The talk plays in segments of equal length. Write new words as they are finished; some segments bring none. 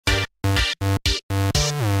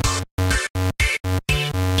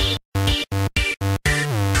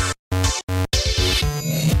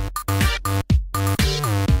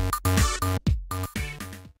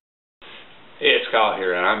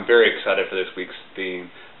I'm very excited for this week's theme.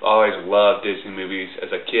 I always loved Disney movies.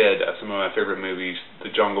 As a kid, some of my favorite movies, The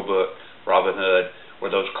Jungle Book, Robin Hood, were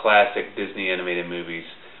those classic Disney animated movies.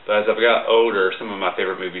 But as I've got older, some of my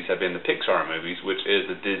favorite movies have been the Pixar movies, which is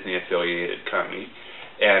a Disney-affiliated company.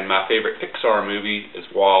 And my favorite Pixar movie is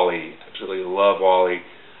WALL-E. I absolutely love WALL-E.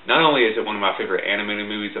 Not only is it one of my favorite animated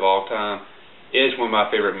movies of all time, it is one of my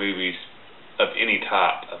favorite movies of any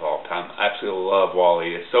type of all time. I absolutely love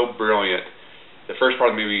WALL-E. It's so brilliant. The first part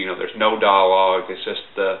of the movie, there's no dialogue. It's just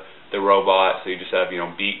the robot, so you just have,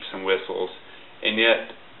 beeps and whistles. And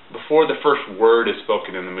yet, before the first word is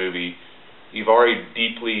spoken in the movie, you've already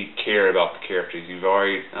deeply cared about the characters. You've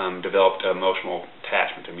already developed an emotional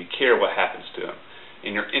attachment to them. You care what happens to them.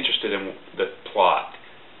 And you're interested in the plot.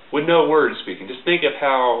 With no words speaking. Just think of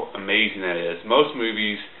how amazing that is. Most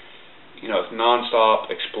movies, it's non-stop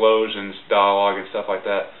explosions, dialogue, and stuff like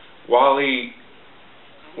that. WALL-E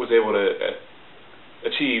was able to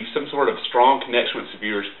achieve some sort of strong connection with the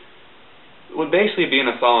viewers with basically being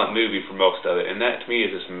a silent movie for most of it, and that to me is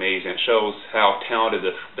just amazing. It shows how talented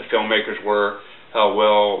the filmmakers were, how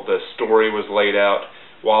well the story was laid out.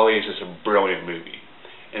 WALL-E is just a brilliant movie.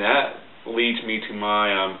 And that leads me to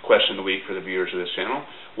my question of the week for the viewers of this channel.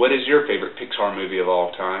 What is your favorite Pixar movie of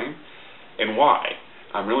all time, and why?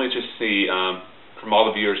 I'm really interested to see from all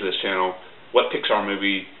the viewers of this channel what Pixar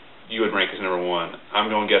movie you would rank as #1. I'm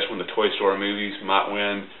going to guess one of the Toy Story movies might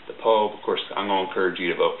win the poll. Of course, I'm going to encourage you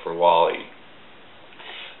to vote for WALL-E.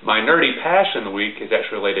 My nerdy passion of the week is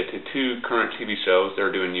actually related to two current TV shows that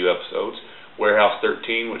are doing new episodes. Warehouse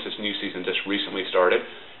 13, which this new season just recently started,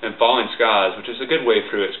 and Falling Skies, which is a good way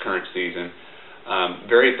through its current season.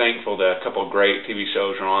 Very thankful that a couple of great TV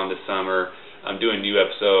shows are on this summer. I'm doing new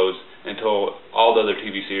episodes until all the other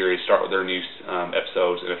TV series start with their new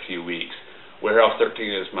episodes in a few weeks. Warehouse 13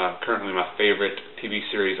 is currently my favorite TV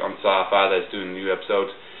series on Sci-Fi that's doing new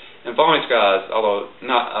episodes. And Falling Skies, although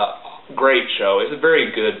not a great show, is a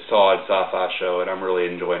very good, solid Sci-Fi show, and I'm really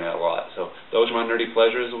enjoying it a lot. So those are my nerdy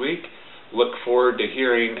pleasures of the week. Look forward to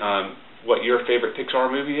hearing what your favorite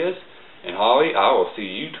Pixar movie is. And Holly, I will see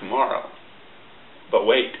you tomorrow. But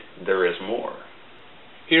wait, there is more.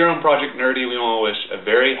 Here on Project Nerdy, we want to wish a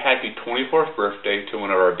very happy 24th birthday to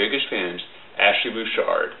one of our biggest fans, Ashley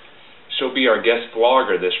Bouchard. She'll be our guest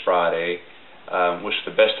vlogger this Friday. Wish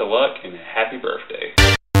the best of luck and happy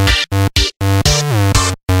birthday.